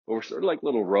or sort of like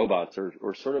little robots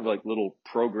or sort of like little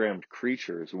programmed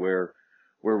creatures where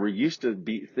we're used to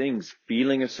things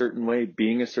feeling a certain way,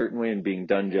 being a certain way, and being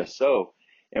done just so.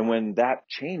 And when that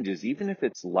changes, even if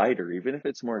it's lighter, even if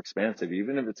it's more expansive,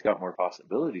 even if it's got more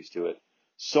possibilities to it,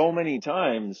 so many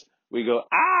times we go,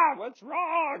 what's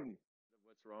wrong?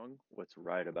 What's wrong? What's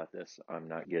right about this? I'm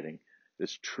not getting.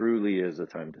 This truly is a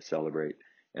time to celebrate.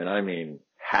 And I mean,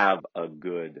 have a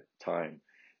good time.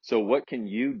 So what can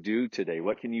you do today?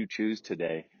 What can you choose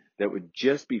today that would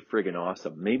just be friggin'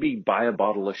 awesome? Maybe buy a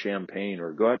bottle of champagne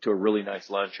or go out to a really nice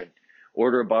lunch and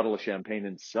order a bottle of champagne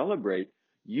and celebrate.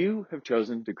 You have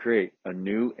chosen to create a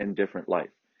new and different life.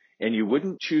 And you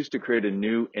wouldn't choose to create a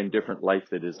new and different life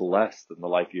that is less than the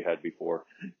life you had before.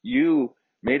 You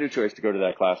made a choice to go to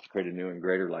that class to create a new and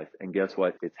greater life. And guess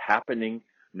what? It's happening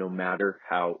no matter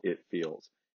how it feels.